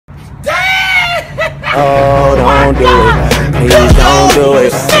Oh, don't do it. Please don't do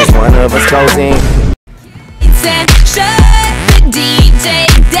it. It's one of us closing. Shut the DJ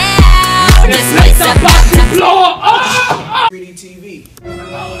down. This place about to blow up. 3D TV.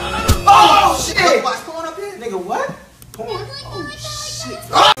 Oh shit! What's going up here? Nigga, what? Porn? Oh shit.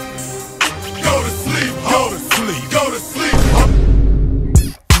 Ah! Go to sleep, go to sleep, go to sleep.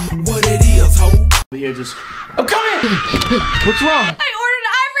 What it is, ho? Here, just. I'm coming! What's wrong? I ordered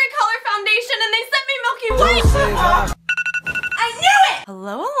ivory color foundation and they sent me Milky White. I knew it!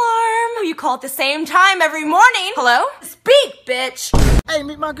 Hello, alarm. You call at the same time every morning. Hello? Speak, bitch. Hey,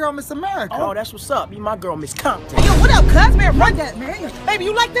 meet my girl, Miss America. Oh, that's what's up. Meet my girl, Miss Compton. Hey, yo, what up, cuz? Man, run that, man. Baby,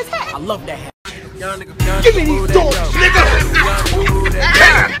 you like this hat? I love that hat. Give me these doors, nigga!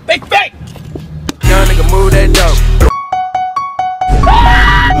 Fake, fake! Young nigga, move that dope.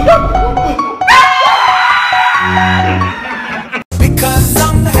 Because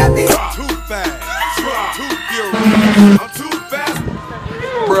I'm happy. Too fast, too furious. I'm too fast,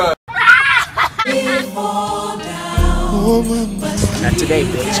 bruh. Not today,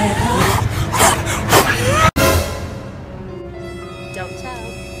 bitch. Don't tell.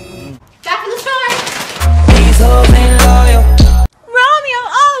 Back in the store. These hoes ain't loyal. Romeo,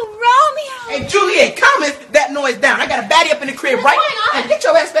 oh, Romeo. Hey, Juliet, calm that noise down. I got a baddie up in the crib, right? What's going on? Hey, get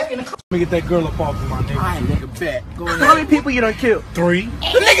your ass back in the car. Let me get that girl up off of my nigga. Alright, nigga, bet. Go ahead. How many people you done killed? 3.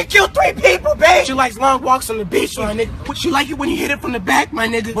 The nigga killed 3 people, babe. She likes long walks on the beach, my nigga. But she like it when you hit it from the back, my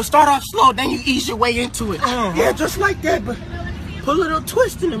nigga. But start off slow, then you ease your way into it. Yeah, just like that, but put a little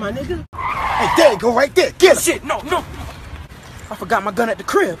twist in it, my nigga. Hey, there you go, right there. Get it. Shit, no. I forgot my gun at the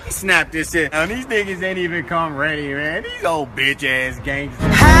crib. Snap this shit. Now, these niggas ain't even come ready, man. These old bitch ass gangsters.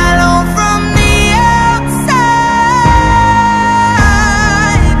 Hello from the outside.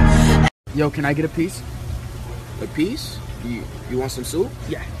 Yo, can I get a piece? A piece? You want some soup?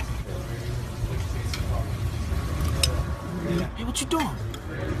 Yeah. Hey, what you doing?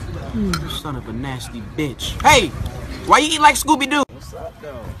 Son of a nasty bitch. Hey, why you eat like Scooby-Doo? What's up,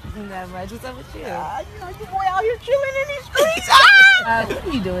 though? Isn't that much? What's up with you? You know, your boy out here chilling in these streets. What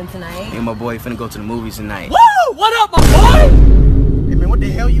are you doing tonight? Me and my boy finna go to the movies tonight. Woo! What up, my boy? Hey, man, what the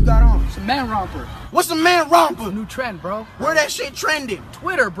hell you got on? It's a man romper. What's a man romper? New trend, bro. Where that shit trending?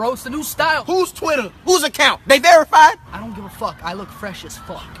 Twitter, bro. It's the new style. Whose Twitter? Whose account? They verified? I don't give a fuck. I look fresh as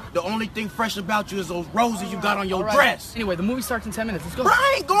fuck. The only thing fresh about you is those roses you got on your All right. dress. Anyway, the movie starts in 10 minutes. Let's go. Bro,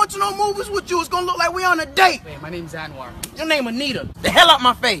 I ain't going to no movies with you. It's gonna look like we on a date. Hey, my name's Anwar. Your name Anita. The hell out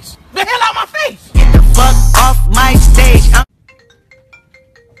my face. The hell out my face. Get the fuck off my stage.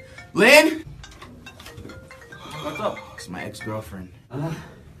 Lynn? What's up? It's my ex-girlfriend.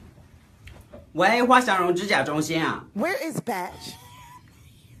喂，花想容指甲中心啊？ Where is Batch?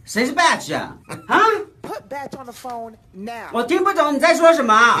 谁是 Batch 啊？啊？ Put Batch on the phone now. 我听不懂你在说什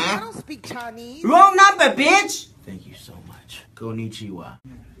么。 I don't speak Chinese. Wrong number, bitch. Thank you so much. Konnichiwa.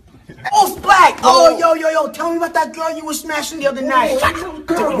 Oh, Black! Oh, yo, tell me about that girl you was smashing the other night.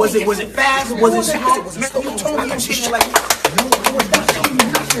 Was it fast? Was it hot? You told me you shit like...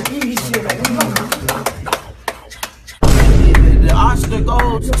 The Oscar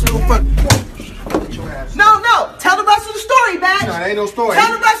goes to... No, tell the rest of the story, Batch. Nah, ain't no story.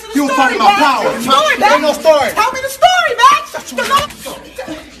 Tell the rest of the You was story, talking about Batch. power. Story, There ain't no story. Tell me the story, Batch.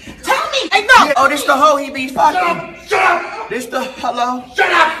 Tell me. Hey, no. Oh, this the hoe he be fucking. Shut up! This the hello.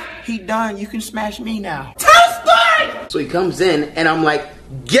 Shut up! He done. You can smash me now. Tell the story. So he comes in, and I'm like,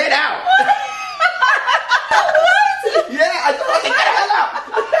 get out. Yeah, I told him, get the hell out.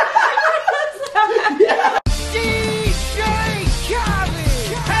 Yeah.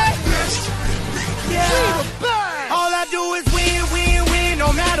 All I do is win,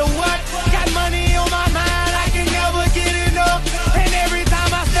 no matter what. Got money on my mind, I can never get enough. And every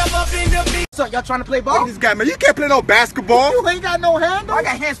time I step up in the beat. What's up, y'all trying to play ball? Look at this guy, man. You can't play no basketball. You ain't got no handle. I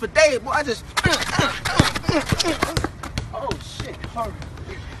got hands for days, boy. I just... Oh, shit. Hurry.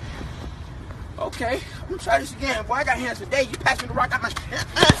 Okay, I'm gonna try this again, boy. I got hands for days. You pass me the rock, I got my...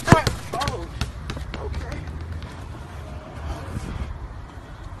 Oh, okay.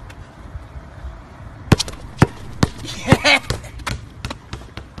 Yeah.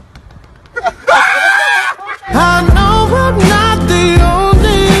 I know I'm not the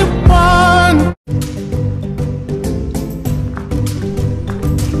only one.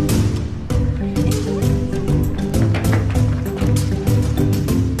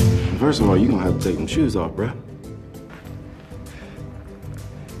 First of all, you're gonna have to take them shoes off, bruh.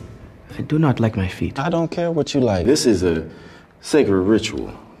 I do not like my feet. I don't care what you like. This is a sacred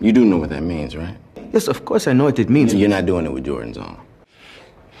ritual. You do know what that means, right? Yes, of course I know what it means. You're not doing it with Jordans on.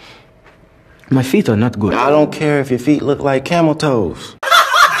 My feet are not good. I don't care if your feet look like camel toes.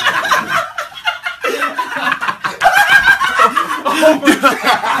 End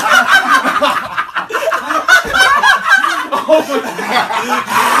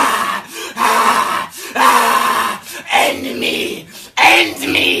me! End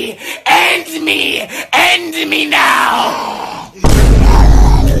me! End me! End me now!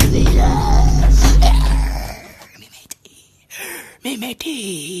 Me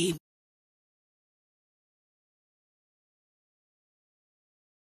matey.